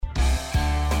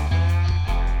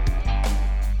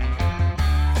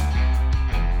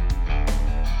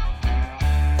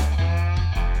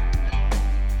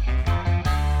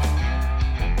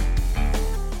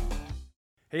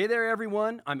Hey there,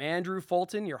 everyone. I'm Andrew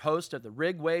Fulton, your host of the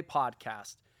Rigway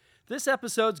podcast. This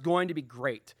episode's going to be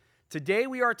great. Today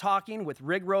we are talking with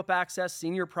Rig Rope Access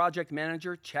Senior Project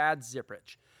Manager Chad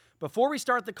Zipprich. Before we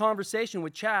start the conversation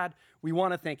with Chad, we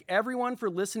want to thank everyone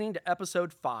for listening to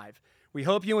episode 5. We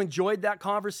hope you enjoyed that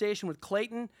conversation with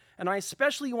Clayton, and I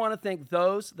especially want to thank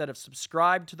those that have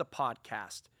subscribed to the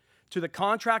podcast. To the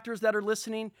contractors that are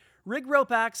listening, Rig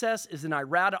Rope Access is an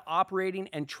IRATA operating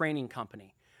and training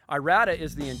company. IRATA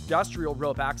is the Industrial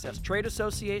Rope Access Trade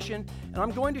Association, and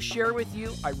I'm going to share with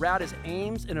you IRATA's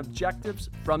aims and objectives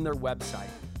from their website.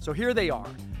 So here they are: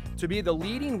 to be the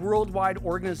leading worldwide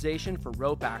organization for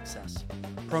rope access,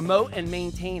 promote and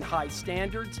maintain high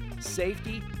standards,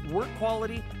 safety, work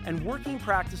quality, and working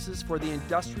practices for the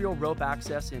industrial rope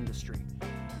access industry,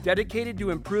 dedicated to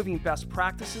improving best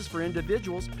practices for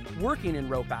individuals working in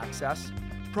rope access,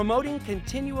 promoting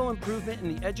continual improvement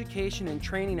in the education and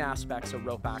training aspects of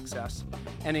rope access,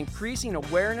 and increasing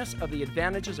awareness of the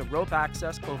advantages of rope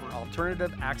access over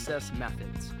alternative access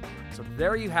methods. So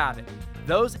there you have it.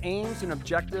 Those aims and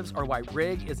objectives are why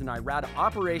RIG is an IRATA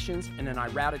operations and an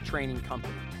IRATA training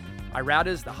company. IRATA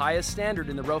is the highest standard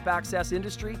in the rope access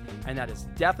industry, and that is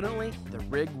definitely the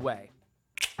RIG way.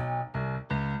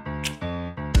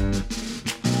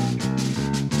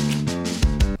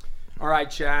 All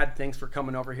right, Chad, thanks for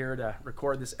coming over here to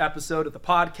record this episode of the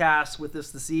podcast with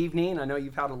us this evening. I know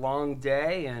you've had a long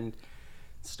day and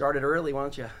started early. Why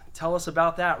don't you tell us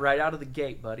about that right out of the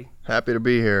gate, buddy? Happy to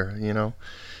be here. You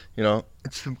know,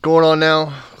 it's going on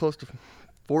now close to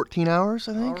 14 hours,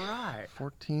 I think. All right.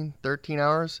 13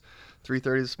 hours.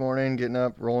 3:30 this morning, getting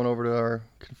up, rolling over to our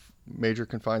major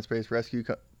confined space rescue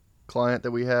client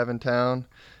that we have in town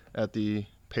at the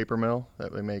paper mill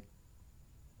that we make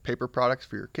paper products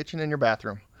for your kitchen and your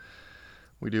bathroom.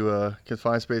 We do a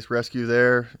confined space rescue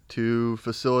there to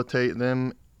facilitate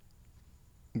them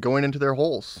going into their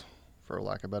holes, for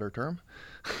lack of a better term.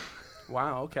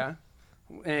 Wow, okay.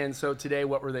 And so today,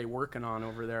 what were they working on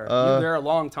over there? You were there a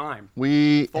long time.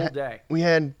 Full day. We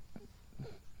had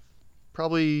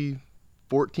probably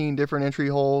 14 different entry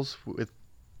holes with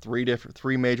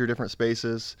three major different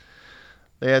spaces.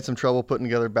 They had some trouble putting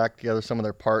back together some of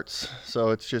their parts.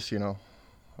 So it's just,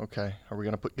 okay, are we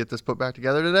going to get this put back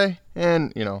together today?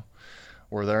 And,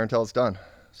 we're there until it's done.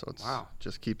 So it's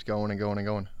just keeps going and going and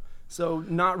going. So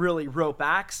not really rope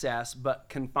access, but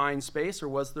confined space, or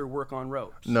was there work on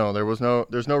ropes? No, there's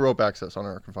no rope access on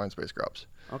our confined space grubs.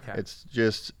 Okay. It's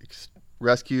just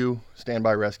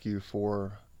standby rescue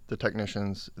for the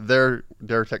technicians, their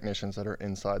technicians that are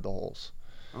inside the holes.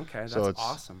 Okay, that's so it's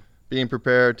awesome. Being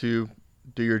prepared to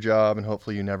do your job, and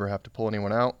hopefully you never have to pull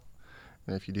anyone out.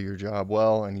 And if you do your job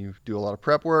well and you do a lot of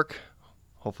prep work,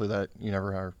 hopefully that you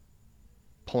never are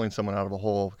pulling someone out of a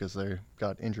hole because they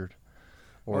got injured.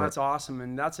 Well, that's awesome,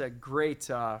 and that's a great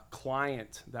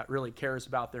client that really cares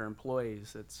about their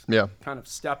employees. It's kind of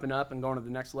stepping up and going to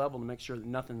the next level to make sure that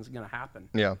nothing's going to happen.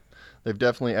 Yeah, they've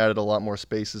definitely added a lot more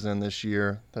spaces in this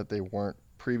year that they weren't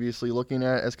previously looking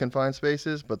at as confined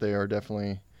spaces, but they are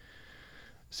definitely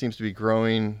seems to be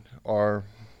growing the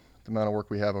amount of work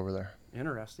we have over there.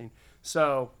 Interesting.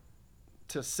 So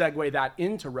to segue that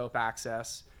into rope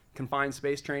access, confined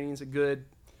space training is a good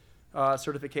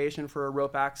certification for a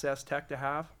rope access tech to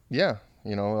have? Yeah,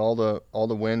 all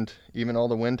the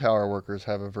wind tower workers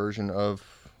have a version of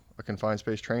a confined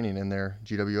space training in their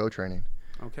GWO training.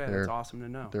 Okay, that's awesome to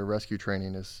know. Their rescue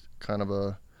training is kind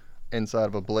of inside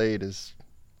of a blade is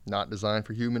not designed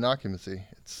for human occupancy.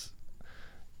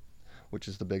 Which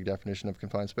is the big definition of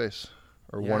confined space,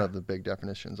 or one of the big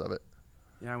definitions of it.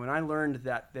 Yeah, when I learned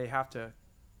that they have to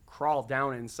crawl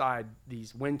down inside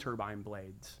these wind turbine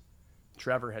blades,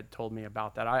 Trevor had told me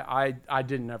about that. I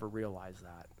didn't ever realize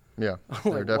that. Yeah.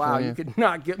 Like, wow, you could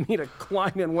not get me to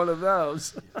climb in one of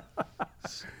those.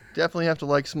 Definitely have to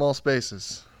like small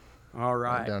spaces. All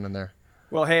right. Down in there.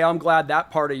 Well, hey, I'm glad that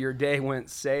part of your day went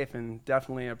safe, and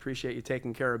definitely appreciate you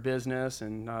taking care of business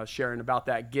and sharing about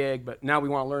that gig. But now we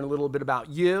want to learn a little bit about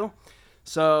you.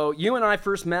 So you and I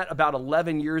first met about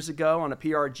 11 years ago on a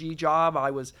PRG job. I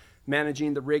was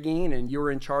managing the rigging, and you were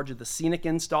in charge of the Scenic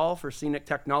install for Scenic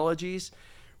Technologies.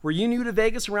 Were you new to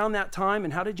Vegas around that time,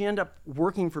 and how did you end up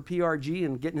working for PRG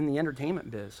and getting in the entertainment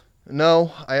biz?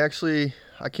 No, I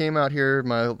came out here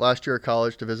my last year of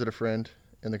college to visit a friend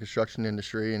in the construction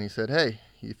industry, and he said, hey,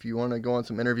 if you want to go on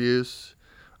some interviews,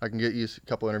 I can get you a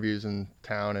couple interviews in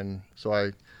town. And so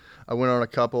I went on a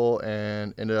couple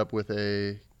and ended up with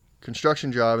a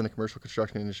construction job in the commercial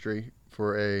construction industry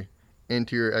for a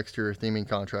interior-exterior theming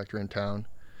contractor in town.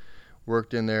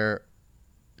 Worked in their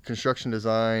construction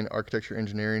design, architecture,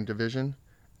 engineering division,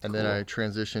 and then I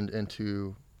transitioned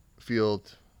into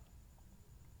field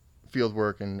field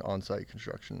work and on-site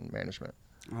construction management.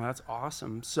 Well, that's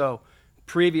awesome. So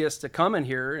previous to coming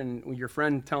here and your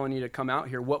friend telling you to come out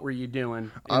here, what were you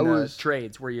doing in the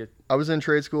trades? I was in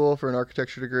trade school for an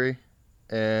architecture degree,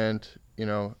 and,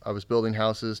 I was building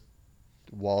houses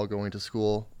while going to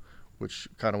school, which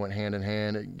kind of went hand in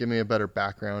hand. It gave me a better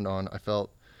background on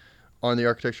the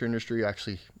architecture industry,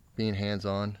 actually being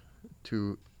hands-on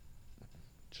to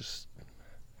just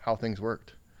how things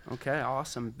worked. Okay,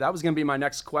 awesome. That was going to be my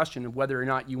next question, of whether or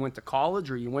not you went to college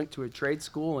or you went to a trade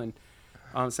school. And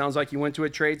it sounds like you went to a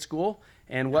trade school.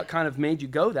 And what kind of made you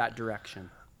go that direction?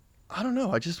 I don't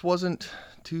know. I just wasn't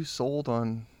too sold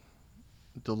on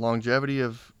the longevity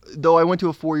of, though I went to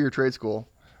a 4-year trade school.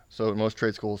 So most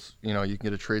trade schools, you can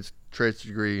get a trades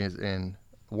degree in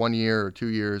 1 year or 2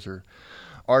 years, or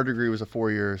our degree was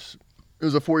 4 years. It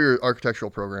was a 4-year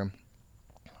architectural program.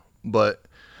 But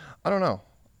I don't know.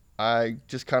 I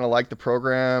just kind of liked the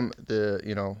program.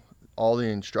 All the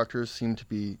instructors seemed to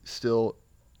be still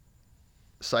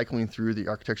cycling through the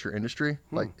architecture industry.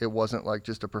 Like, it wasn't like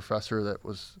just a professor that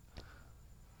was,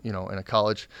 in a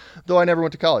college. Though I never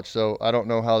went to college, so I don't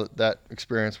know how that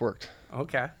experience worked.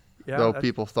 Okay. Yeah. Though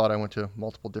people thought I went to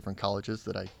multiple different colleges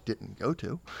that I didn't go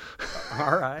to.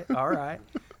 All right.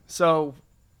 So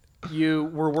you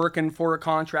were working for a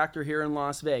contractor here in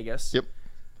Las Vegas. Yep.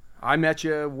 I met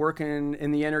you working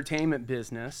in the entertainment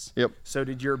business. Yep. So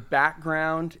did your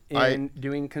background in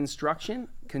doing construction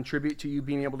contribute to you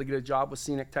being able to get a job with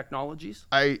Scenic Technologies?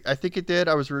 I think it did.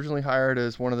 I was originally hired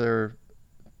as one of their,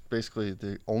 basically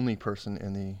the only person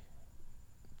in the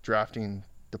drafting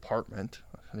department.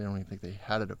 I don't even think they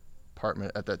had a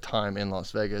department at that time in Las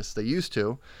Vegas. They used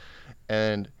to.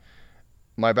 And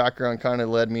my background kind of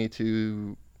led me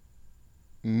to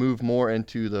move more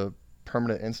into the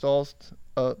permanent installs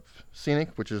of Scenic,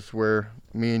 which is where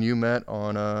me and you met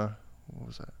on what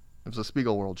was that? It was a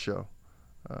Spiegel World show,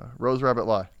 Rose Rabbit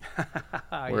Lie,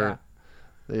 where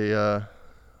they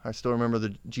I still remember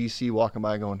the GC walking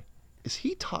by going, "Is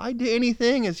he tied to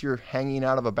anything?" As you're hanging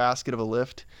out of a basket of a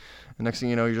lift, and next thing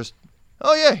you know, you're just,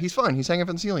 "Oh yeah, he's fine. He's hanging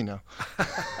from the ceiling now."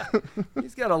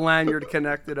 He's got a lanyard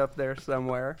connected up there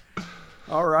somewhere.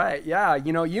 All right, yeah,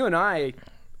 you and I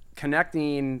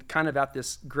connecting kind of at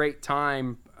this great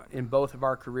time in both of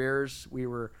our careers. We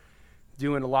were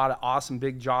doing a lot of awesome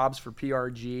big jobs for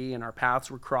PRG, and our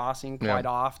paths were crossing quite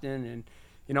often. And,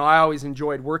 I always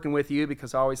enjoyed working with you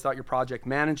because I always thought your project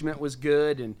management was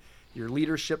good and your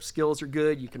leadership skills are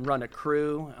good. You can run a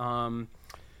crew.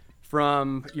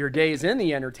 From your days in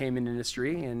the entertainment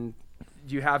industry, and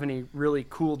do you have any really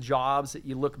cool jobs that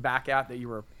you look back at that you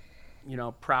were,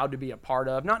 proud to be a part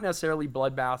of? Not necessarily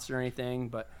bloodbaths or anything,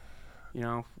 but,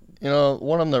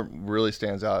 one of them that really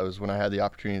stands out was when I had the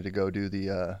opportunity to go do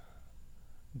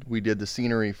we did the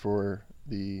scenery for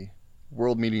the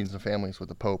World Meetings of Families with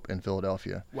the Pope in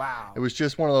Philadelphia. Wow. It was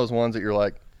just one of those ones that you're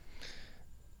like,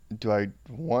 do I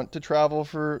want to travel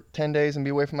for 10 days and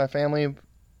be away from my family?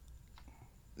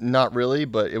 Not really,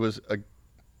 but it was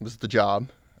the job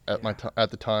at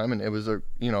at the time, and it was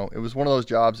it was one of those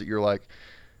jobs that you're like,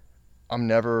 I'm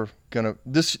never gonna,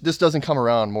 this doesn't come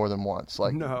around more than once.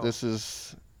 Like, no. This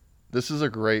is a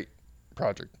great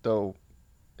project, though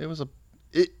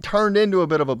it turned into a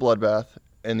bit of a bloodbath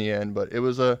in the end, but it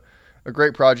was a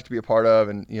great project to be a part of.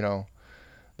 And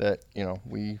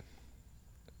we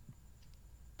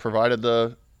provided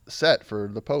the set for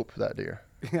the Pope that year.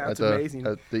 Yeah, that's amazing.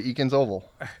 At the Eakins Oval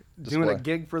Doing a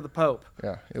gig for the Pope.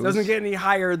 Yeah. It doesn't get any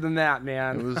higher than that,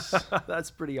 man. It was That's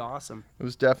pretty awesome. It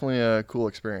was definitely a cool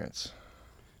experience.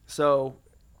 So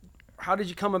how did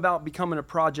you come about becoming a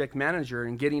project manager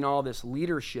and getting all this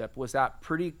leadership? Was that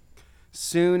pretty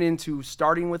soon into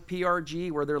starting with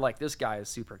PRG, where they're like, this guy is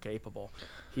super capable?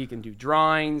 He can do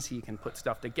drawings, he can put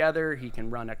stuff together, he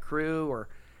can run a crew? Or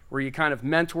were you kind of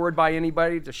mentored by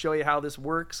anybody to show you how this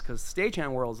works? Because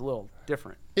stagehand world is a little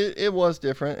different. It was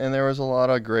different, and there was a lot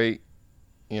of great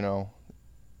people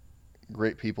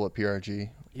at PRG.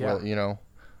 Yeah. Well,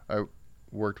 I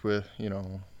worked with,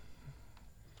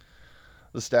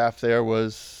 the staff there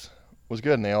was good,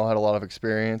 and they all had a lot of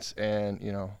experience. And,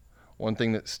 one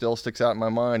thing that still sticks out in my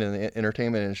mind in the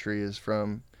entertainment industry is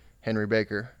from Henry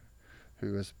Baker,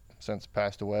 who has since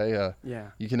passed away.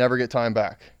 You can never get time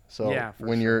back. So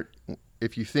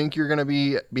if you think you're going to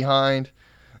be behind,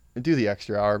 do the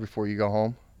extra hour before you go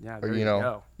home. Yeah, there you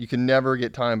go. You can never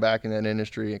get time back in that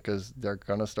industry because they're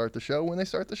going to start the show when they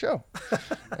start the show.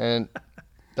 And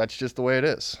that's just the way it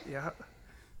is. Yeah.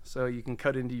 So you can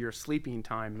cut into your sleeping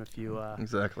time if you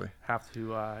exactly have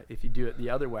to, if you do it the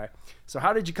other way. So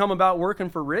how did you come about working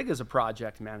for RIG as a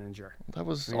project manager?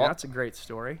 That's a great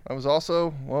story. I I was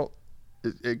also,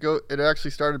 It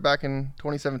actually started back in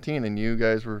 2017, and you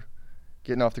guys were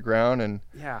getting off the ground, and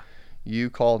you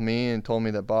called me and told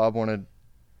me that Bob wanted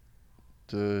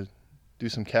to do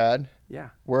some CAD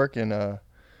work, and I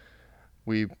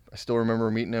still remember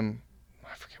meeting him.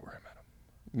 I forget where I met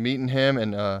him. Meeting him,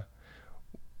 and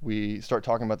we start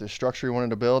talking about this structure he wanted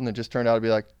to build, and it just turned out to be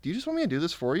like, do you just want me to do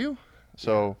this for you?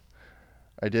 So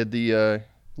I did the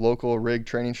local rig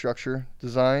training structure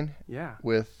design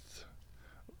with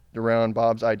around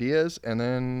Bob's ideas, and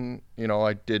then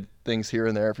I did things here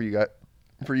and there for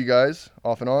you guys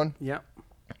off and on.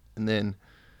 And then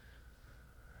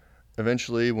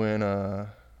eventually, when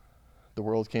the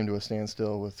world came to a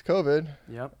standstill with COVID,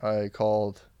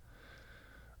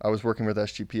 I was working with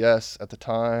SGPS at the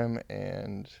time,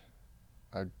 and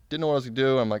I didn't know what I was going to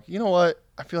do. I'm like, you know what?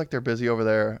 I feel like they're busy over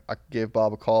there. I gave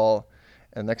Bob a call,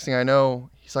 and next thing I know,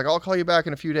 he's like, I'll call you back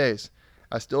in a few days.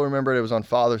 I still remember it was on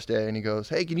Father's Day, and he goes,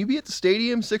 hey, can you be at the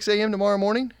stadium 6 a.m. tomorrow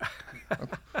morning?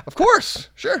 Of course,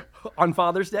 sure. On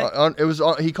Father's Day?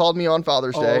 He called me on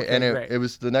Father's Day, and it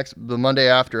was the Monday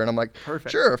after, and I'm like,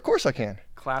 perfect. Sure, of course I can.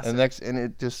 Classic. And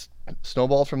it just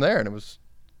snowballed from there, and it's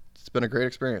been a great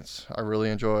experience. I really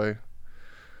enjoy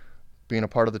being a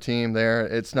part of the team there.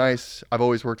 It's nice. I've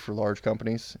always worked for large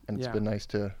companies, and it's been nice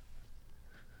to,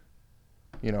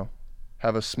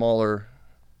 have a smaller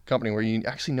company where you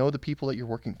actually know the people that you're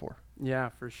working for. Yeah,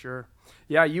 for sure.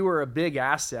 Yeah, you were a big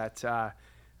asset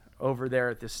over there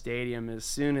at the stadium. As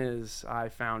soon as I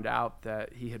found out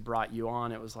that he had brought you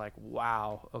on, it was like,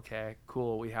 wow, okay,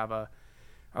 cool. We have a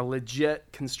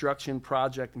legit construction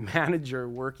project manager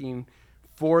working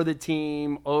for the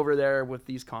team over there with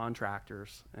these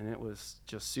contractors. And it was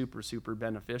just super, super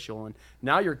beneficial. And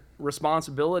now your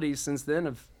responsibilities since then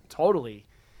have totally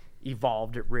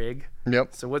evolved at Rig.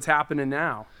 Yep. So what's happening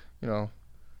now?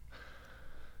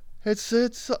 It's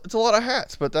a lot of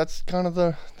hats, but that's kind of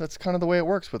the way it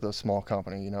works with a small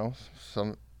company.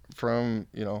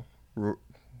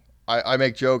 I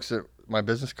make jokes that my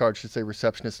business card should say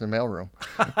receptionist in the mailroom,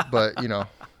 but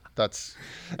that's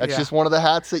just one of the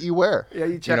hats that you wear. Yeah,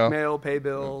 you check mail, pay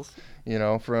bills.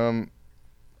 From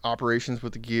operations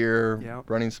with the gear,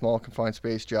 running small confined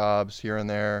space jobs here and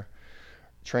there,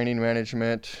 training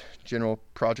management, general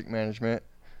project management.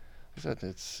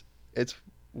 It's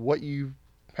what you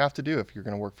have to do if you're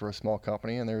going to work for a small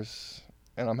company, and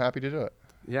I'm happy to do it.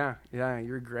 Yeah,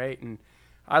 you're great. And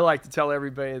I like to tell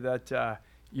everybody that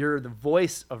you're the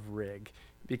voice of Rig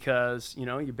because,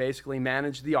 you basically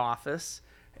manage the office,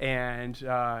 and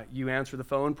you answer the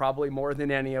phone probably more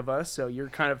than any of us. So you're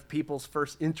kind of people's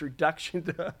first introduction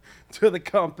to the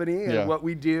company and what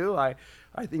we do. I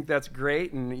think that's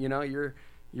great. And,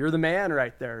 you're the man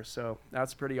right there. So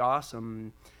that's pretty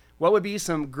awesome. What would be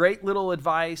some great little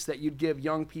advice that you'd give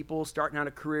young people starting out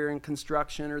a career in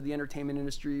construction or the entertainment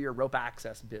industry or rope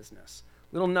access business?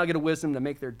 Little nugget of wisdom to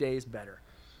make their days better,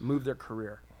 move their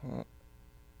career.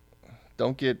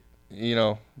 Don't get,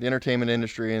 the entertainment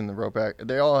industry and the rope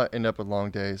they all end up with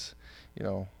long days.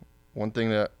 One thing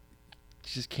that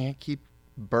you just can't keep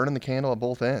burning the candle at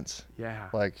both ends. Yeah.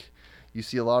 Like you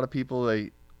see a lot of people,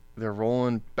 they're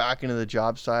rolling back into the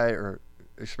job site, or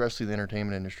especially the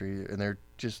entertainment industry, and they're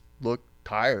just look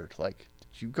tired. Like,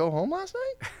 did you go home last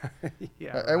night?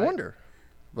 I wonder.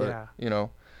 But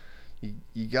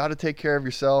you got to take care of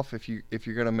yourself if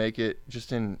you're gonna make it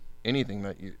just in anything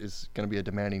that is gonna be a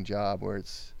demanding job where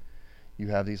you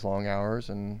have these long hours,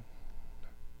 and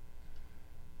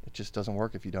it just doesn't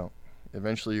work if you don't.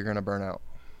 Eventually, you're gonna burn out.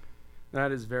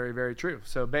 That is very, very true.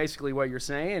 So basically, what you're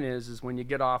saying is when you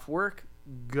get off work,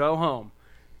 go home,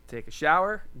 take a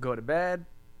shower, go to bed.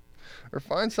 Or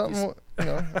find something,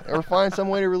 or find some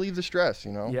way to relieve the stress,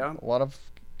 Yeah. A lot of,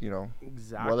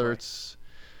 exactly. Whether it's,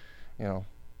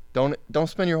 don't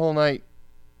spend your whole night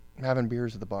having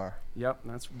beers at the bar. Yep,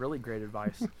 that's really great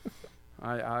advice.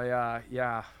 I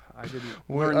didn't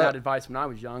learn that advice when I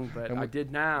was young, but I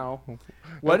did now.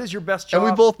 What is your best job?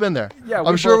 And we've both been there. Yeah,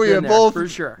 I'm sure we have both. For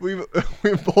sure.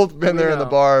 We've both been there in the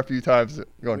bar a few times.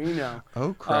 Going, we know.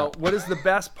 Oh crap! What is the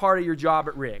best part of your job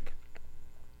at Rig?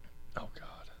 Oh God.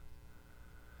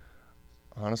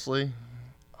 Honestly,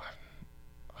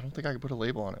 I don't think I could put a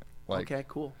label on it. Okay,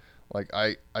 cool. Like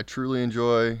I truly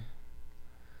enjoy.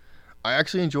 I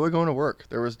actually enjoy going to work.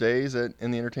 There was days in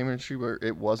the entertainment industry where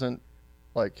it wasn't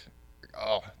like,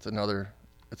 oh, it's another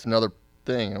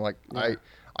thing. And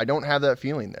I don't have that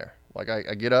feeling there. Like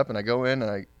I get up and I go in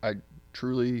and I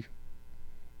truly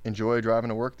enjoy driving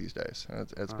to work these days.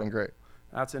 And it's been great.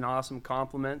 That's an awesome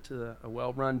compliment to a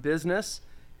well-run business.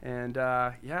 And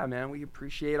man, we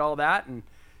appreciate all that. And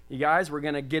you guys, we're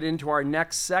going to get into our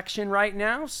next section right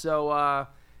now. So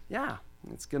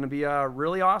It's going to be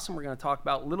really awesome. We're going to talk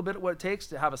about a little bit of what it takes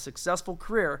to have a successful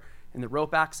career in the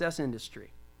rope access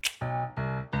industry.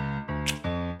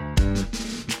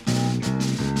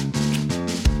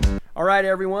 All right,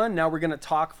 everyone. Now we're going to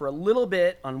talk for a little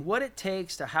bit on what it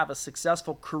takes to have a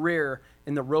successful career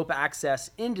in the rope access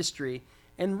industry,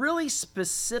 and really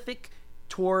specific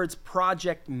towards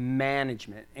project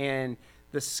management and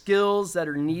the skills that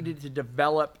are needed to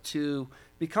develop to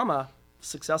become a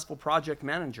successful project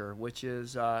manager, which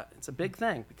is it's a big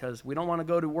thing because we don't want to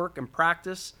go to work and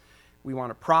practice. We want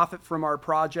to profit from our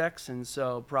projects, and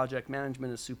so project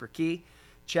management is super key.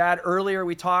 Chad, earlier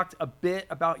we talked a bit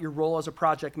about your role as a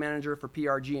project manager for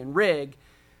PRG and RIG.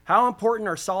 How important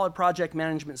are solid project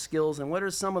management skills, and what are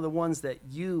some of the ones that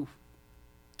you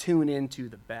tune into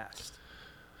the best?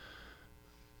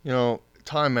 You know,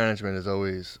 time management is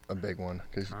always a big one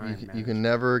because you can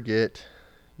never get,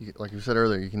 like you said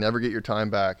earlier, you can never get your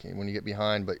time back when you get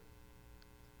behind. But,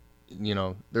 you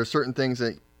know, there's certain things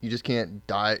that you just can't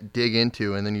dig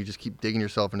into, and then you just keep digging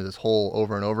yourself into this hole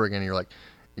over and over again. And you're like,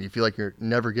 you feel like you're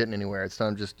never getting anywhere. It's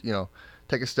time to just, you know,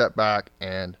 take a step back.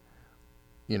 And,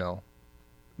 you know,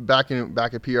 back at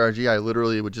PRG, I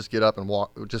literally would just get up and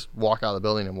walk out of the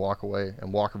building and walk away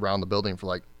and walk around the building for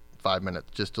like 5 minutes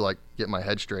just to like get my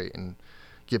head straight and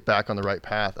get back on the right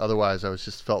path. Otherwise, I was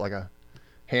just felt like a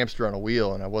hamster on a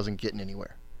wheel and I wasn't getting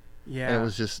anywhere. Yeah. And it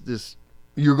was just this,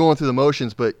 you're going through the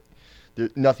motions, but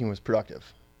nothing was productive.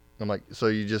 I'm like, so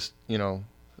you just, you know,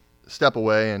 step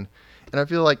away. And I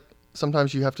feel like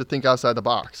sometimes you have to think outside the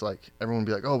box. Like everyone would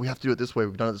be like, oh, we have to do it this way.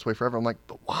 We've done it this way forever. I'm like,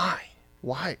 but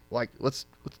why? Like, let's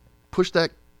push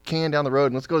that can down the road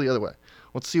and let's go the other way.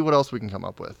 Let's see what else we can come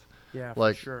up with. Yeah,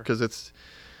 like, for sure. Because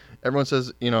everyone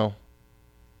says, you know,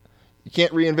 you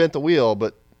can't reinvent the wheel,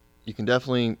 but you can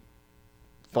definitely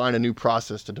find a new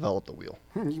process to develop the wheel.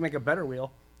 You can make a better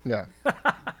wheel. Yeah.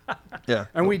 Yeah.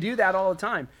 And we do that all the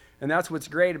time. And that's what's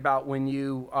great about when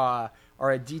you are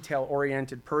a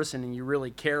detail-oriented person and you really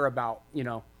care about, you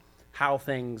know, how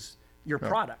things, your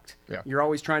product. Yeah. You're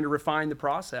always trying to refine the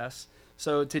process.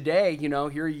 So today, you know,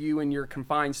 here you and your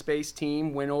confined space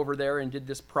team went over there and did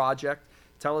this project.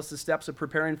 Tell us the steps of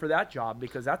preparing for that job,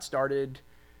 because that started,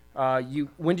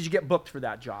 when did you get booked for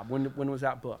that job? When was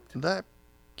that booked? That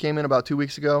came in about 2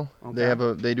 weeks ago.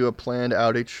 Okay. They do a planned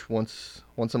outage once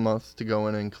a month to go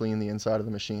in and clean the inside of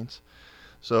the machines.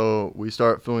 So we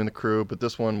start filling the crew, but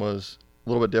this one was a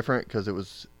little bit different because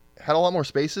it had a lot more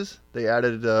spaces. They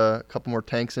added a couple more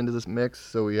tanks into this mix,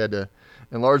 so we had to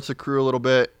enlarge the crew a little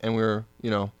bit, and we were, you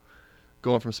know,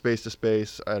 going from space to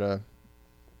space at a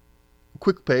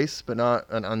quick pace, but not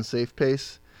an unsafe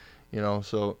pace, you know.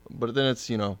 So, but then it's,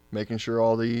 you know, making sure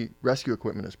all the rescue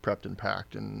equipment is prepped and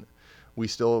packed, and we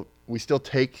still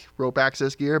take rope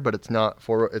access gear, but it's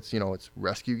you know, it's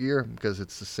rescue gear because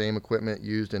it's the same equipment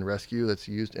used in rescue that's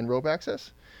used in rope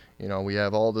access. You know, we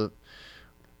have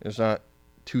there's not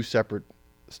two separate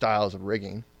styles of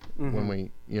rigging. Mm-hmm. When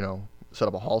we, you know, set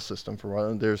up a haul system for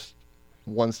one. There's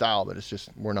one style, but it's just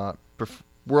we're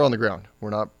on the ground. We're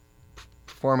not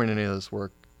performing any of this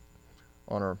work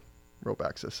on our rope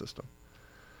access system.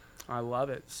 I love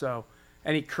it. So,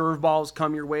 any curveballs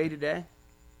come your way today?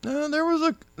 There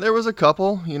was a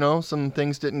couple. You know, some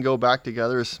things didn't go back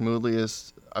together as smoothly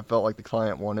as I felt like the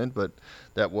client wanted, but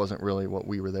that wasn't really what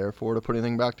we were there for, to put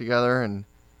anything back together. And,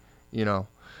 you know,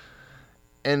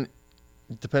 and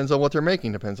it depends on what they're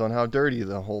making, depends on how dirty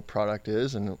the whole product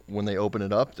is, and when they open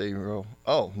it up, they go,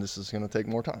 oh, this is going to take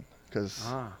more time because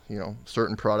you know,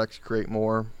 certain products create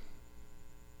more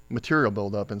material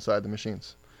buildup inside the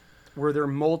machines. Were there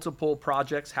multiple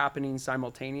projects happening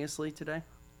simultaneously today?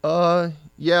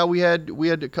 Yeah, we had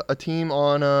a team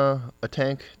on a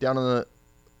tank down on the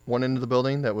one end of the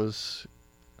building that was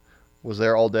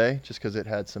there all day just because it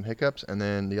had some hiccups, and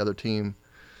then the other team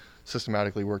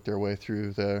systematically worked their way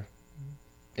through the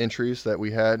entries that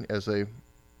we had as they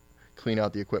clean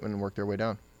out the equipment and work their way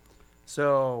down.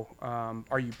 So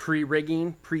are you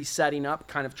pre-rigging, pre-setting up,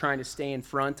 kind of trying to stay in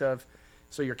front of,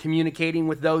 so you're communicating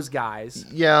with those guys?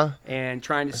 Yeah. And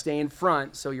trying to stay in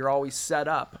front so you're always set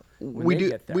up when we they do,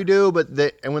 get there. We do, but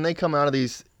when they come out of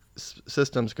these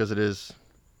systems, because it is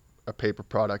a paper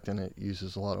product and it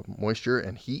uses a lot of moisture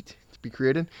and heat to be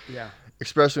created. Yeah.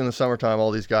 Especially in the summertime, all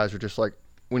these guys are just like,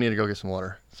 we need to go get some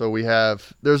water. So we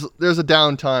have, there's a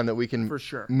downtime that we can for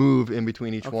sure move in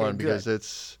between each one, because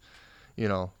it's, you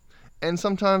know, and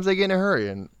sometimes they get in a hurry,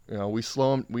 and, you know,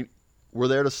 we're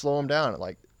there to slow them down.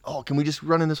 Like, oh, can we just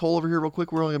run in this hole over here real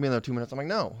quick? We're only gonna be in there 2 minutes. I'm like,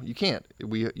 no, you can't.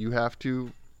 You have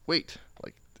to wait.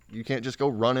 Like, you can't just go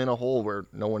run in a hole where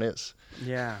no one is.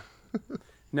 Yeah.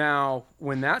 Now,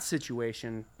 when that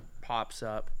situation pops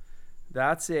up,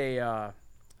 that's a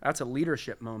That's a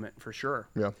leadership moment for sure.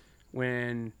 Yeah.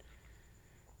 When,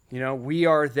 we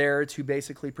are there to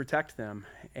basically protect them.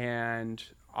 And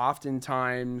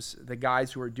oftentimes the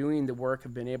guys who are doing the work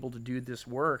have been able to do this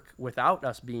work without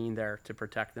us being there to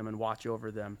protect them and watch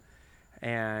over them.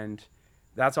 And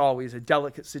that's always a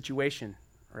delicate situation,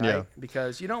 right? Yeah.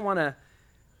 Because you don't want to,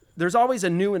 there's always a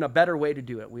new and a better way to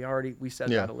do it. We said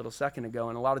that a little second ago.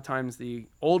 And a lot of times the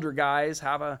older guys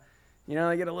have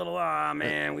they get a little,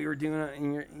 man, we were doing it.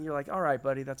 And you're like, all right,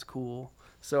 buddy, that's cool.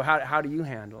 So how do you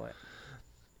handle it?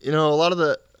 A lot of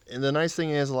the nice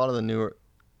thing is a lot of the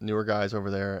newer guys over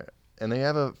there, and they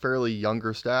have a fairly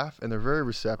younger staff, and they're very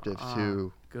receptive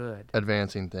to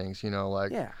advancing things.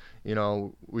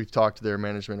 We've talked to their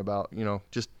management about,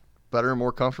 just better and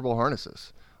more comfortable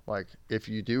harnesses. Like if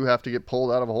you do have to get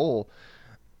pulled out of a hole,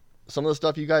 some of the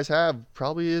stuff you guys have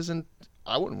probably isn't.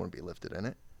 I wouldn't want to be lifted in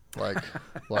it. Like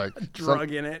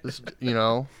drug in it.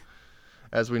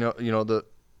 As we know, the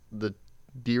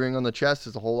D-ring on the chest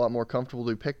is a whole lot more comfortable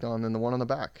to be picked on than the one on the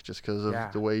back, just because of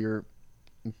the way your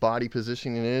body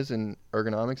positioning is and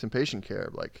ergonomics and patient care.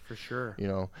 Like for sure,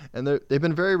 and they've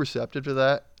been very receptive to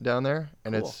that down there,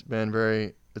 and cool. It's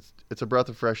been it's a breath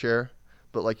of fresh air.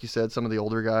 But like you said, some of the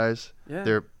older guys,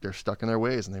 they're stuck in their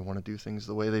ways and they want to do things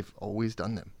the way they've always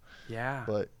done them. Yeah.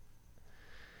 But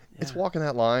it's walking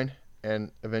that line, and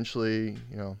eventually,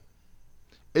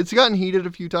 it's gotten heated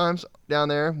a few times down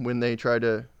there when they try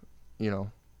to,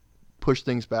 push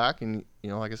things back. And,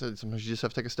 like I said, sometimes you just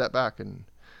have to take a step back. And,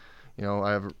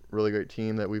 I have a really great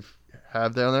team that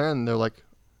have down there, and they're like,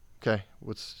 okay,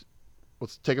 let's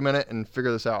take a minute and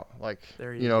figure this out. Like,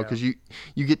 there you go. because you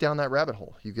get down that rabbit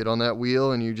hole. You get on that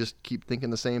wheel and you just keep thinking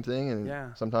the same thing.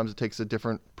 And sometimes it takes a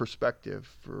different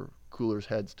perspective for coolers'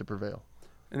 heads to prevail.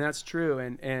 And that's true.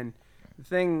 And the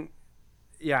thing,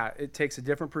 it takes a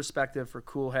different perspective for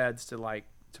cool heads to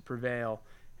prevail.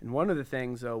 And one of the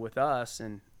things, though, with us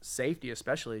and safety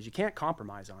especially is you can't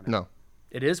compromise on it. No.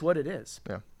 It is what it is.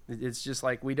 Yeah. It's just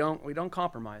like we don't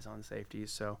compromise on safety.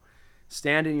 So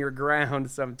standing your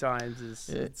ground sometimes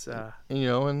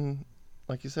and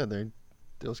like you said,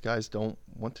 those guys don't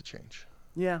want to change.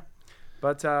 Yeah,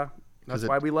 but that's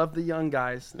why we love the young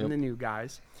guys and the new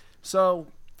guys. So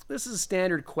this is a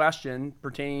standard question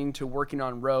pertaining to working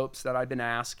on ropes that I've been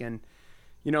asking.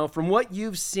 From what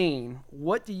you've seen,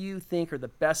 what do you think are the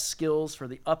best skills for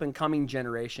the up and coming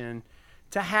generation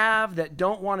to have that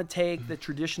don't want to take the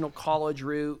traditional college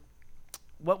route?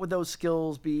 What would those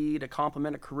skills be to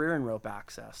complement a career in rope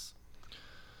access?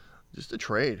 Just a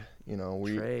trade,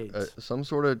 some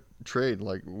sort of trade,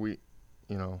 like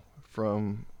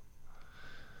from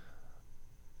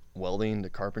welding to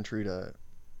carpentry to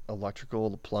electrical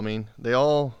to plumbing. They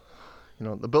all,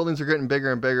 the buildings are getting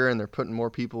bigger and bigger, and they're putting more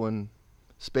people in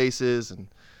spaces, and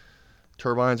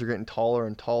turbines are getting taller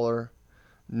and taller.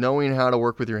 Knowing how to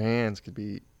work with your hands could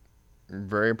be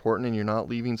very important, and you're not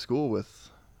leaving school with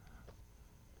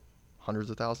hundreds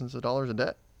of thousands of dollars in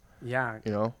debt. Yeah.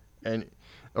 And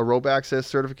a rope access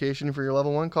certification for your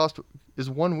level 1 cost is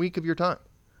 1 week of your time.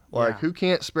 Like, who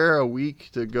can't spare a week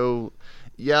to go?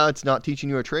 Yeah, it's not teaching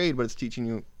you a trade, but it's teaching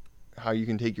you how you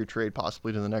can take your trade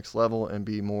possibly to the next level and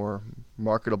be more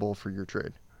marketable for your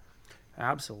trade.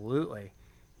 Absolutely.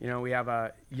 We have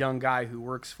a young guy who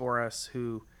works for us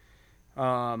who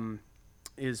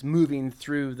is moving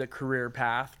through the career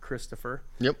path, Christopher.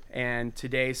 Yep. And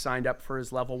today signed up for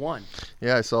his level 1.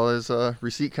 Yeah, I saw his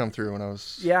receipt come through when I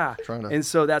was trying to. And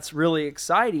so that's really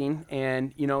exciting.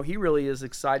 And, he really is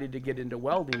excited to get into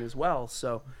welding as well.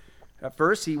 So at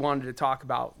first he wanted to talk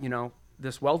about,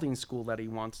 this welding school that he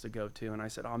wants to go to. And I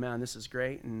said, oh, man, this is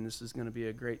great. And this is going to be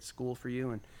a great school for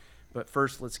you. But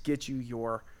first, let's get you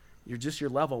your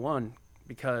level 1,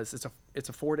 because it's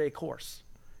a 4-day course.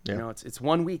 Yeah. It's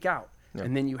 1 week out. Yeah.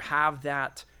 And then you have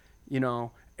that,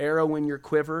 arrow in your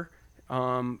quiver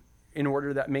in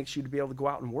order that makes you to be able to go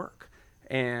out and work.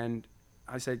 And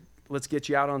I said, let's get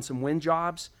you out on some wind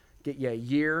jobs, get you a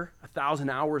year, 1,000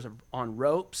 hours on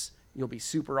ropes. You'll be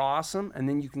super awesome. And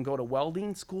then you can go to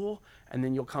welding school, and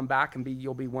then you'll come back and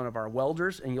you'll be one of our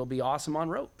welders, and you'll be awesome on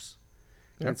ropes.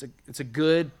 Yeah. And it's a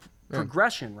good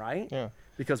progression, right? Yeah.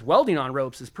 Because welding on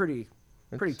ropes is pretty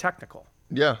technical.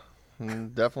 Yeah,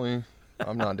 definitely.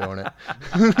 I'm not doing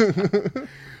it.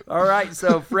 All right.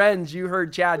 So friends, you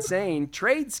heard Chad saying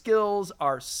trade skills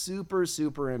are super,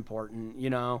 super important.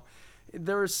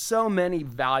 There are so many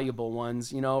valuable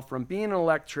ones, from being an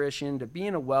electrician to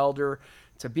being a welder,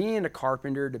 to being a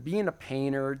carpenter, to being a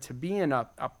painter, to being a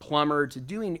plumber, to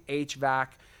doing HVAC.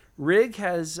 Rig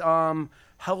has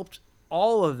helped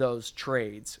all of those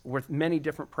trades with many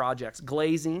different projects.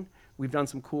 Glazing, we've done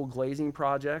some cool glazing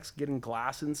projects, getting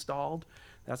glass installed.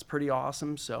 That's pretty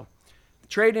awesome. So the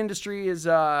trade industry is,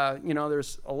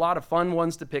 there's a lot of fun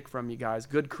ones to pick from, you guys.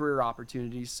 Good career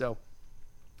opportunities. So,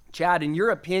 Chad, in your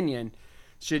opinion,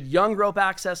 should young rope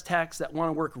access techs that want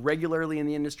to work regularly in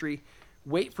the industry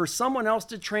wait for someone else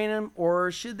to train them,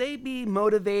 or should they be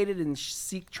motivated and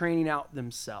seek training out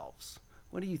themselves?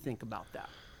 What do you think about that?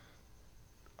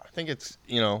 I think it's,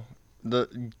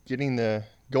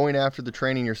 going after the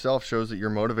training yourself shows that you're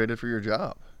motivated for your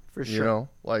job. For sure.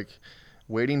 Like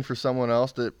waiting for someone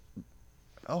else to,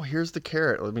 oh, here's the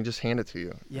carrot, let me just hand it to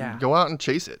you. Yeah. Go out and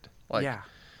chase it. Like, yeah.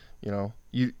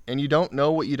 You don't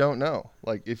know what you don't know.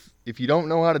 Like if you don't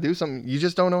know how to do something, you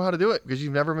just don't know how to do it because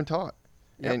you've never been taught.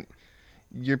 Yep. And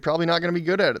you're probably not going to be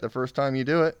good at it the first time you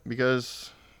do it because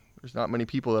there's not many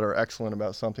people that are excellent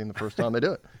about something the first time they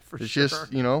do it. It's sure.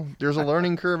 just, there's a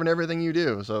learning curve in everything you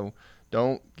do. So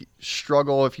don't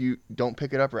struggle if you don't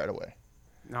pick it up right away.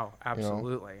 No,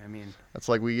 absolutely. I mean, that's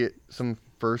like we get some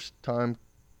first time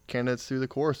candidates through the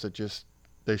course that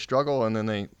they struggle and then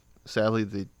they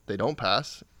don't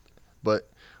pass, but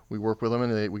we work with them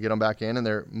and we get them back in and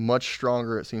they're much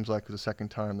stronger. It seems like the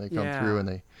second time they come through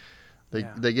and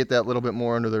they get that little bit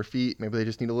more under their feet. Maybe they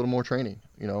just need a little more training.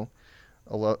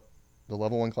 The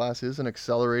level 1 class is an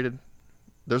accelerated.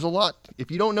 There's a lot.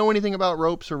 If you don't know anything about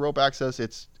ropes or rope access,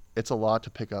 it's a lot to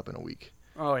pick up in a week.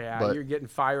 Oh yeah, but you're getting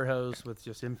fire hose with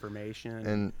just information.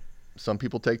 And some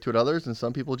people take to it others, and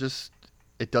some people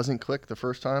it doesn't click the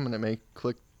first time, and it may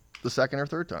click the second or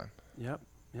third time. Yep.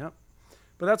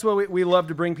 But that's what we love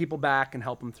to bring people back and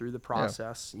help them through the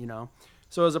process.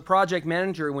 So as a project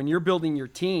manager, when you're building your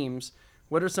teams,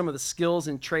 what are some of the skills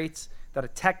and traits that a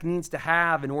tech needs to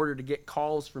have in order to get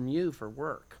calls from you for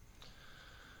work?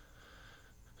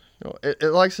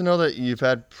 It likes to know that you've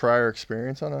had prior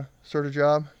experience on a sort of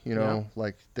job,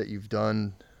 like that you've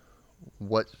done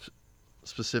what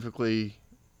specifically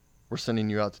we're sending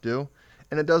you out to do.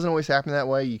 And it doesn't always happen that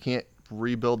way. You can't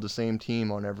rebuild the same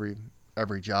team on every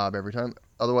job every time.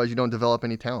 Otherwise, you don't develop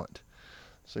any talent.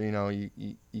 So, you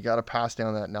got to pass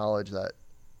down that knowledge that,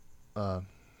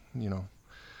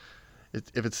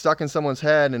 if it's stuck in someone's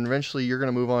head and eventually you're going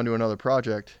to move on to another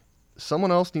project,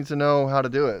 someone else needs to know how to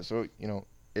do it. So,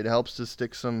 it helps to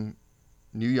stick some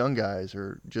new young guys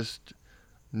or just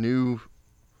new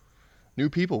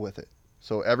people with it.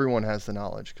 So everyone has the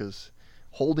knowledge, because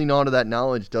holding on to that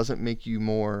knowledge doesn't make you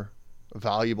more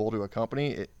valuable to a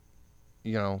company.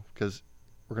 Because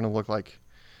we're going to look like,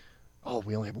 oh,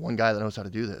 we only have one guy that knows how to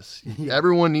do this. Yeah.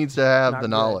 Everyone needs to have the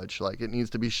knowledge. Like, it needs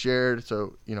to be shared.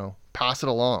 So, pass it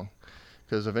along,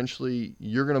 because eventually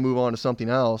you're going to move on to something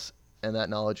else and that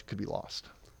knowledge could be lost.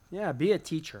 Yeah. Be a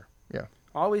teacher. Yeah.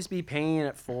 Always be paying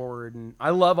it forward. And I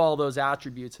love all those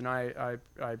attributes, and I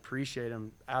appreciate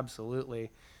them.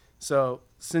 Absolutely. So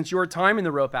since your time in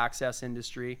the rope access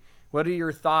industry, what are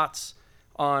your thoughts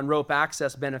on rope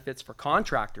access benefits for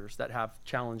contractors that have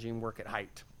challenging work at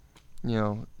height?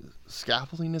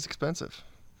 Scaffolding is expensive,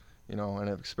 and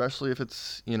especially if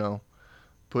it's,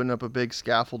 putting up a big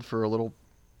scaffold for a little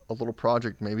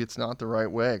project, maybe it's not the right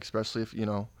way, especially if,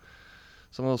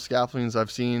 some of those scaffoldings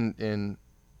I've seen in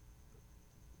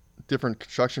different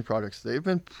construction projects, they've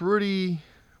been pretty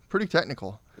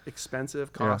technical.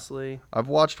 Expensive, costly. Yeah. I've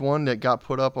watched one that got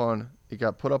put up on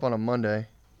a Monday.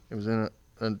 It was in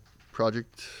a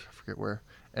project, I forget where,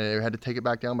 and they had to take it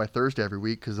back down by Thursday every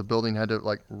week because the building had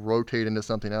to rotate into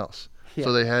something else. Yeah.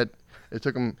 So it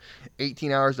took them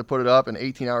 18 hours to put it up and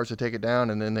 18 hours to take it down,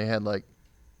 and then they had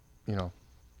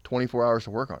 24 hours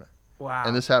to work on it. Wow.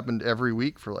 And this happened every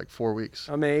week for 4 weeks.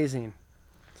 Amazing.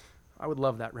 I would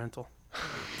love that rental.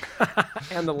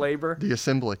 And the labor. The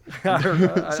assembly.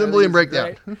 Assembly and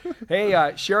breakdown.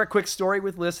 Hey, share a quick story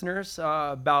with listeners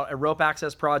about a rope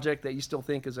access project that you still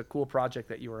think is a cool project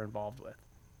that you were involved with.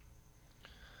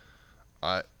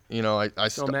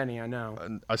 Many, I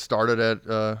know. I started at,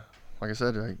 like I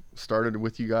said, I started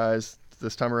with you guys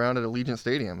this time around at Allegiant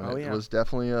Stadium. And it was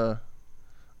definitely a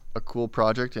cool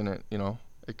project, and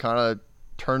it kind of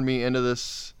turned me into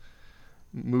this,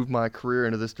 moved my career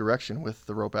into this direction with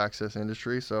the rope access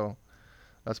industry. So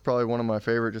that's probably one of my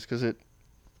favorite, just because it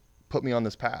put me on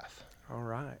this path. All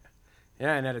right.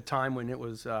 Yeah, and at a time when it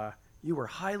was, you were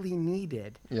highly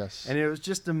needed. Yes. And it was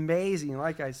just amazing.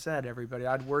 Like I said, everybody,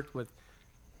 I'd worked with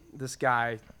this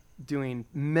guy doing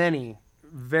many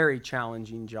very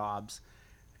challenging jobs,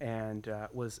 and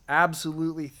was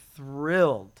absolutely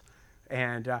thrilled.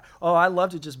 And, I love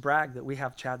to just brag that we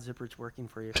have Chad Zipprich working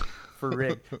for you, for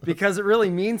RIG, because it really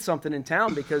means something in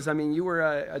town, because, you were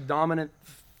a dominant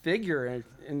figure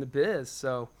in the biz.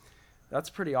 So that's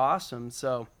pretty awesome.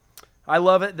 So I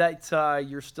love it that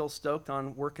you're still stoked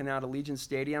on working out at Allegiant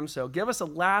Stadium. So give us a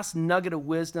last nugget of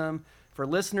wisdom for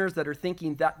listeners that are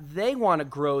thinking that they want to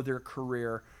grow their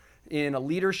career in a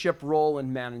leadership role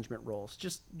and management roles.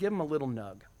 Just give them a little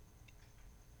nug.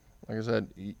 Like I said,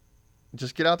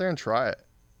 just get out there and try it.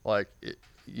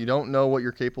 You don't know what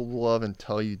you're capable of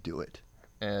until you do it.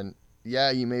 And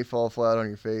yeah, you may fall flat on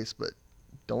your face, but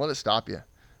don't let it stop you.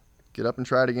 Get up and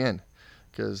try it again,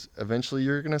 because eventually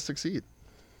you're going to succeed.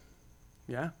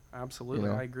 Yeah, absolutely.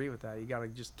 You know? I agree with that. You got to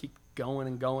just keep going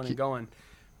and going and going.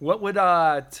 What would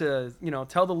tell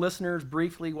the listeners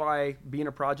briefly why being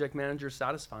a project manager is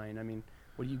satisfying? I mean,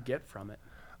 what do you get from it?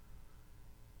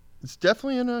 It's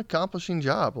definitely an accomplishing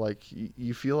job. Like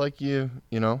you feel like you're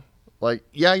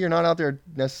not out there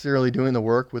necessarily doing the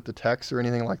work with the techs or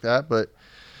anything like that, but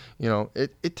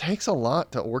it takes a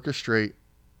lot to orchestrate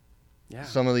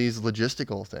some of these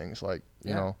logistical things. Like,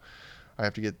 I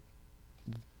have to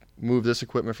move this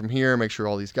equipment from here, make sure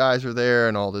all these guys are there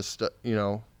and all this stuff,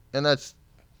 and that's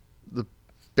the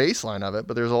baseline of it,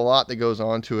 but there's a lot that goes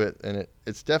on to it, and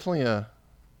it's definitely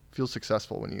feels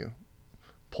successful when you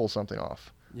pull something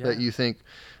off that you think,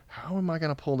 how am I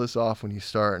going to pull this off when you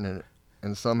start,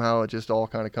 and somehow it just all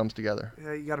kind of comes together.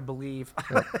 Yeah, you got to believe.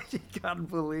 Yeah. You got to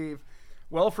believe.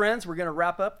 Well, friends, we're going to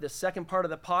wrap up the second part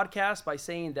of the podcast by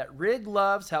saying that Rig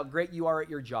loves how great you are at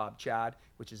your job, Chad,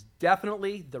 which is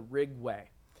definitely the Rig way.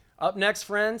 Up next,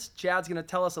 friends, Chad's going to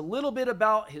tell us a little bit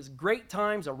about his great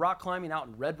times of rock climbing out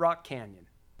in Red Rock Canyon.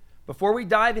 Before we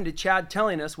dive into Chad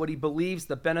telling us what he believes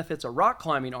the benefits of rock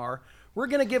climbing are, we're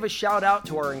going to give a shout out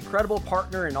to our incredible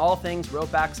partner in all things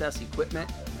rope access equipment,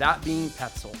 that being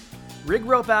Petzl. Rig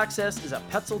Rope Access is a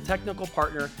Petzl technical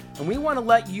partner, and we want to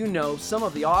let you know some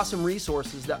of the awesome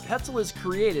resources that Petzl has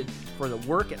created for the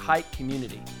Work at Height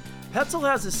community. Petzl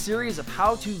has a series of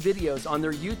how-to videos on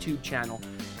their YouTube channel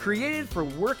created for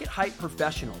Work at Height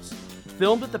professionals.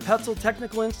 Filmed at the Petzl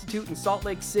Technical Institute in Salt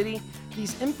Lake City,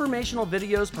 these informational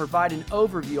videos provide an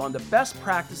overview on the best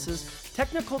practices,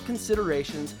 technical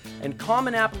considerations, and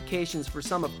common applications for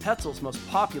some of Petzl's most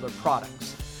popular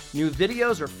products. New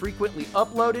videos are frequently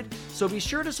uploaded, so be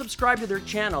sure to subscribe to their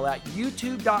channel at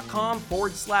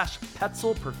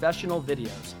youtube.com/Petzl Professional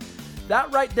Videos. That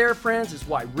right there, friends, is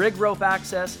why Rig Rope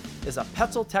Access is a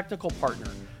Petzl technical partner.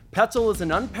 Petzl is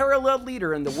an unparalleled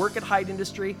leader in the work at height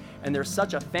industry, and they're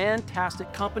such a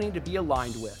fantastic company to be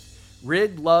aligned with.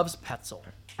 Rig loves Petzl.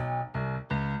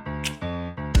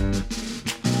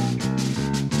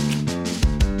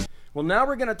 Well, now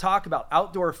we're going to talk about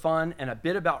outdoor fun and a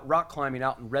bit about rock climbing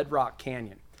out in Red Rock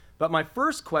Canyon. But my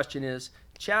first question is,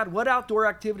 Chad, what outdoor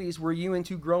activities were you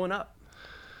into growing up?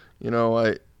 It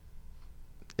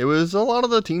was a lot of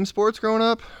the team sports growing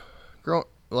up.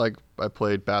 I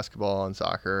played basketball and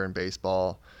soccer and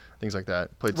baseball, things like that.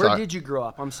 Where did you grow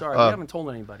up? I'm sorry, we haven't told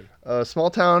anybody. Small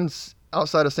towns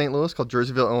outside of St. Louis called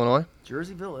Jerseyville, Illinois.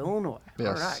 Jerseyville, Illinois.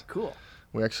 Yes. All right, cool.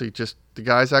 The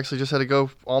guys had to go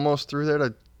almost through there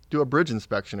to do a bridge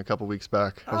inspection a couple weeks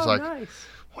back. I was nice.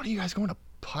 What are you guys going to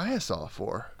Piasaw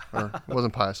for? Or it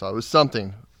wasn't Piasaw. It was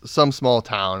some small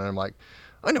town. And I'm like,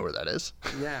 I know where that is.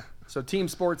 Yeah. So team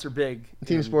sports are big.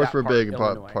 Team sports were big in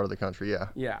part of the country, yeah.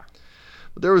 Yeah.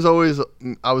 But I was always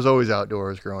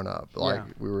outdoors growing up. I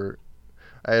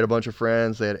had a bunch of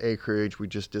friends. They had acreage.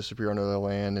 We'd just disappear onto their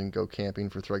land and go camping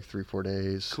for 3-4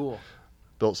 days. Cool.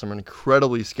 Built some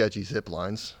incredibly sketchy zip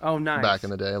lines. Oh, nice. Back in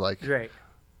the day. Great.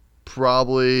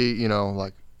 Probably,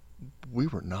 we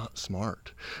were not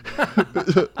smart.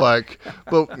 But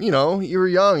you were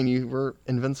young and you were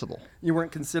invincible. You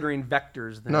weren't considering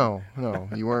vectors then. No,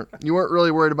 you weren't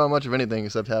really worried about much of anything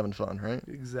except having fun, right?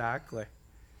 Exactly.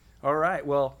 All right.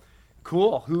 Well,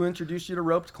 cool. Who introduced you to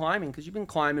roped climbing? Because you've been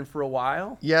climbing for a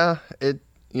while. Yeah,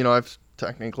 I've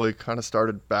technically kind of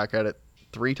started back at it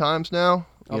 3 times now.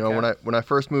 Okay. When I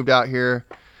first moved out here,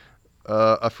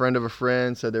 a friend of a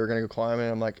friend said they were going to go climbing.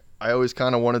 I'm like, I always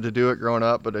kind of wanted to do it growing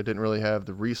up, but I didn't really have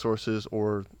the resources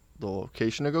or the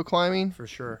location to go climbing. For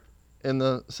sure. In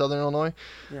the southern Illinois.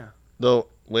 Yeah. Though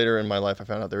later in my life, I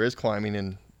found out there is climbing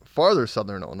in farther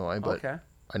southern Illinois, but okay.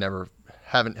 I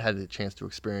haven't had a chance to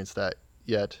experience that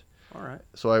yet. All right.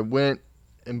 So I went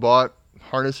and bought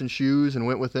harness and shoes and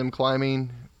went with them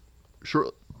climbing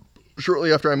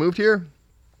shortly after I moved here.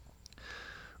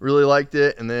 Really liked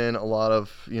it, and then a lot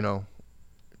of,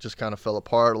 just kind of fell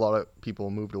apart. A lot of people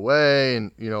moved away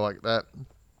and, like that.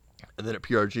 And then at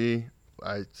PRG,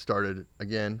 I started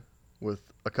again with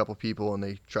a couple people, and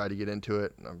they tried to get into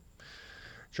it, and I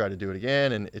tried to do it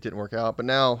again, and it didn't work out. But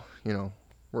now,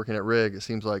 working at Rig, it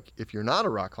seems like if you're not a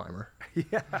rock climber,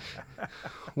 Yeah.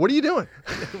 what are you doing?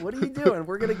 What are you doing?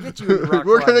 We're going to get you into rock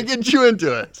We're climbing. going to get you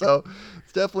into it. So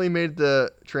it's definitely made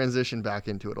the transition back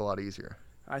into it a lot easier.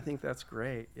 I think that's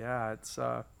great. Yeah, it's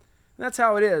that's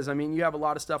how it is. I mean, you have a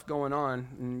lot of stuff going on,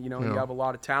 and you have a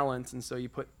lot of talents, and so you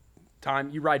put time.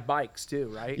 You ride bikes too,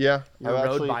 right? Yeah, you're a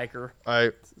road biker.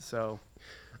 I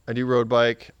do road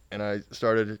bike, and I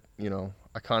started.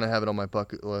 I kind of have it on my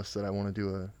bucket list that I want to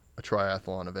do a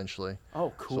triathlon eventually.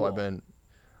 Oh, cool. So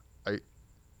I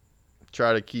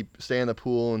try to stay in the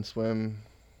pool and swim,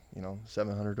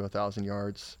 700 to 1,000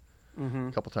 yards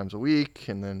a couple times a week,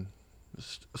 and then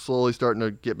slowly starting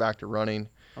to get back to running.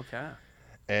 Okay.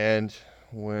 And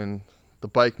when the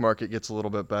bike market gets a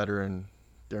little bit better and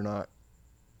they're not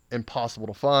impossible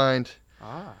to find,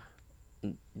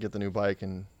 get the new bike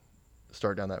and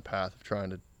start down that path of trying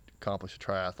to accomplish a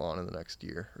triathlon in the next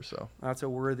year or so. That's a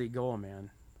worthy goal,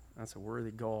 man. That's a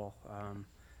worthy goal.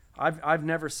 I've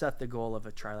never set the goal of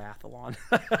a triathlon.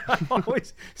 I've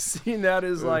always seen that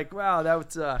as like, wow,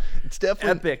 that's it's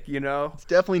definitely epic, It's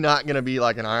definitely not going to be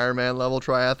like an Ironman level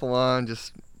triathlon.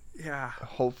 Just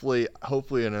hopefully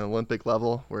an Olympic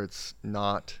level where it's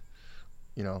not,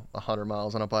 100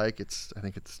 miles on a bike. I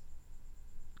think it's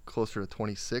closer to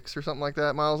 26 or something like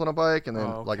that miles on a bike, and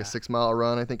then like a 6 mile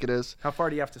run. I think it is. How far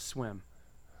do you have to swim?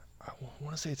 I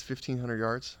want to say it's 1,500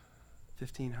 yards.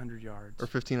 1,500 yards. Or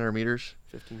 1,500 meters.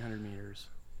 1,500 meters.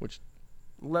 Which,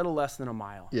 a little less than a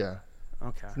mile. Yeah.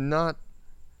 Okay.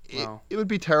 It would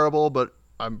be terrible, but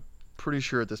I'm pretty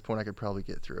sure at this point I could probably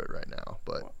get through it right now.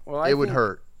 But it would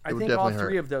hurt. I think all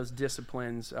three of those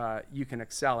disciplines you can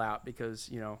excel at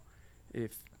because,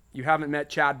 if you haven't met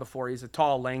Chad before, he's a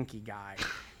tall, lanky guy.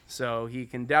 So he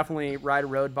can definitely ride a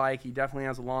road bike. He definitely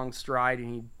has a long stride,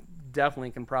 and he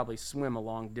definitely can probably swim a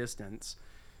long distance.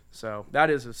 So that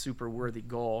is a super worthy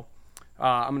goal.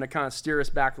 I'm going to kind of steer us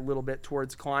back a little bit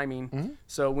towards climbing. Mm-hmm.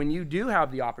 So when you do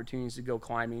have the opportunities to go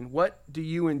climbing, what do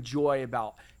you enjoy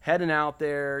about heading out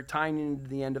there, tying into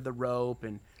the end of the rope,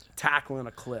 tackling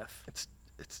a cliff? It's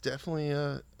definitely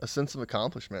a sense of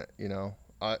accomplishment.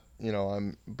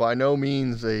 I'm by no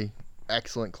means a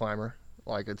excellent climber.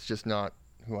 Like, it's just not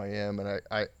who I am, and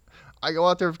I go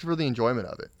out there for the enjoyment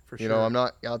of it. For sure. I'm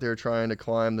not out there trying to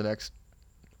climb the next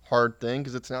hard thing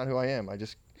because it's not who I am. I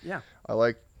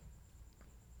like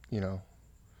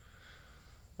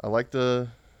the,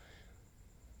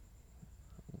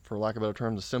 for lack of a better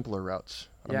term, the simpler routes.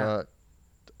 I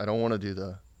don't want to do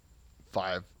the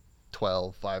 5:12,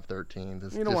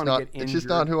 5:13. You don't want to get injured. It's just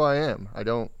not who I am. I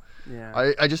don't.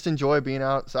 Yeah. I just enjoy being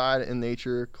outside in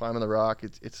nature, climbing the rock.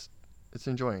 It's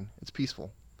enjoying. It's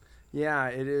peaceful. Yeah,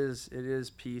 it is. It is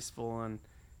peaceful, and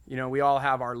we all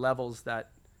have our levels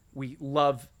that we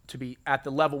love to be at,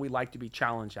 the level we like to be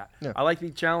challenged at. Yeah. I like to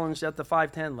be challenged at the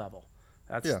 5:10 level.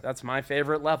 That's my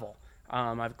favorite level.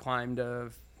 I've climbed a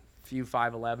few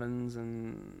 5:11s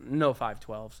and no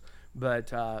 5:12s,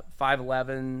 but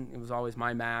 5:11 it was always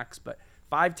my max. But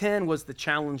 5:10 was the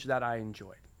challenge that I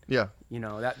enjoyed. Yeah.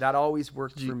 That always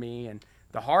worked for me. And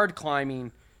the hard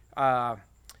climbing,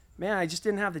 man, I just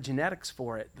didn't have the genetics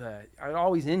for it. I was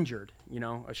always injured,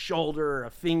 a shoulder, a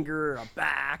finger, a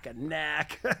back, a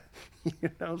neck,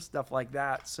 stuff like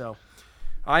that. So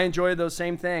I enjoy those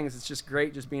same things. It's just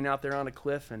great just being out there on a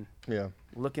cliff and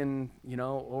looking,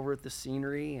 over at the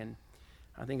scenery. And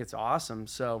I think it's awesome.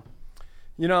 So,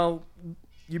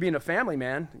 you being a family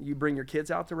man, you bring your kids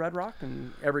out to Red Rock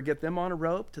and ever get them on a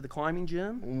rope to the climbing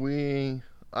gym?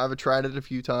 I've tried it a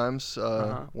few times.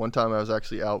 One time I was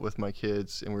actually out with my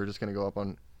kids and we were just going to go up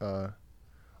on,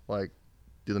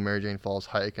 do the Mary Jane Falls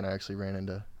hike, and I actually ran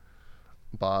into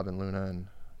Bob and Luna and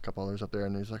a couple others up there,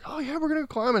 and he's like, "Oh yeah, we're going to go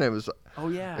climbing." It was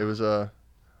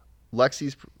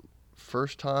Lexi's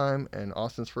first time and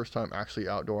Austin's first time actually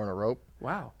outdoor on a rope.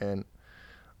 Wow. And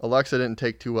Alexa didn't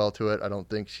take too well to it. I don't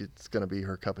think it's going to be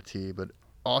her cup of tea, but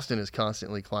Austin is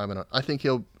constantly climbing. I think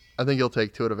he'll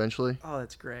take to it eventually. Oh,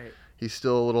 that's great. He's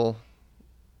still a little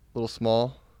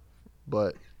small,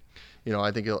 but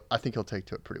I think he'll take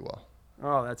to it pretty well.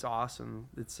 Oh, that's awesome.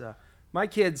 It's my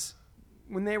kids,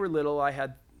 when they were little, I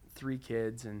had 3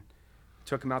 kids and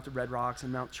took them out to Red Rocks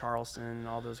and Mount Charleston and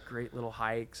all those great little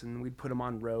hikes, and we'd put them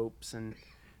on ropes, and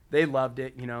they loved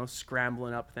it,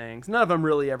 scrambling up things. None of them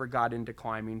really ever got into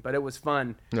climbing, but it was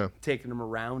fun taking them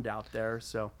around out there.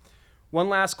 So one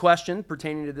last question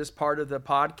pertaining to this part of the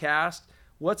podcast.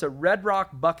 What's a Red Rock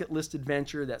bucket list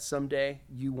adventure that someday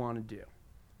you want to do?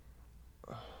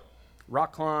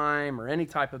 Rock climb or any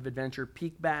type of adventure,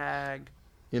 peak bag?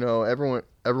 Everyone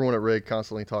at Rig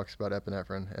constantly talks about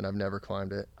epinephrine, and I've never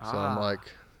climbed it. So I'm like,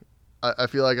 I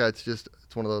feel like it's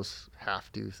it's one of those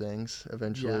have-to things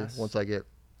eventually. Yes. Once I get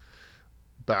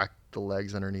back the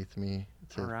legs underneath me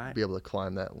to All right. be able to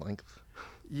climb that length.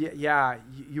 Yeah,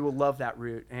 you will love that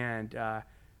route. And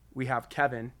we have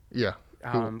Kevin. Yeah.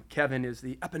 Kevin is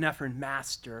the epinephrine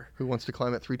master. Who wants to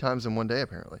climb it 3 times in one day,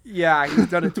 apparently? Yeah, he's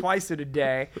done it twice in a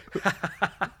day.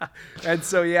 And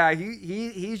so, yeah,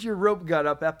 he's your rope gut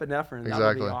up epinephrine. That'll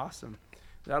Exactly. be awesome.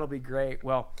 That'll be great.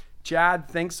 Well, Chad,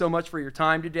 thanks so much for your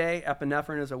time today.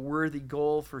 Epinephrine is a worthy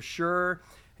goal for sure.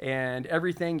 And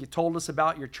everything you told us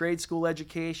about your trade school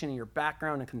education and your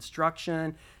background in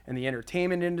construction and the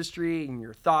entertainment industry and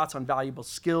your thoughts on valuable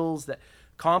skills that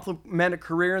complement a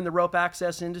career in the rope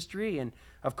access industry. And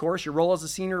of course, your role as a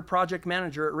senior project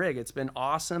manager at RIG. It's been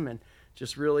awesome, and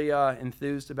just really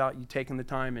enthused about you taking the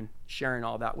time and sharing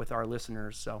all that with our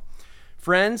listeners. So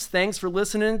friends, thanks for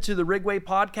listening to the Rigway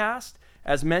podcast.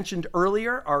 As mentioned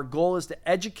earlier, our goal is to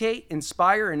educate,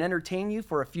 inspire, and entertain you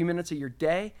for a few minutes of your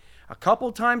day, a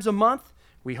couple times a month.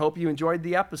 We hope you enjoyed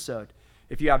the episode.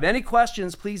 If you have any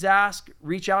questions, please ask.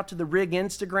 Reach out to the RIG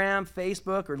Instagram,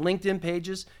 Facebook, or LinkedIn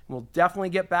pages, and we'll definitely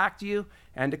get back to you.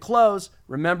 And to close,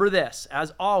 remember this,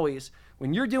 as always,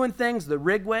 when you're doing things the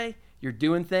RIG way, you're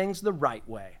doing things the right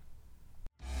way.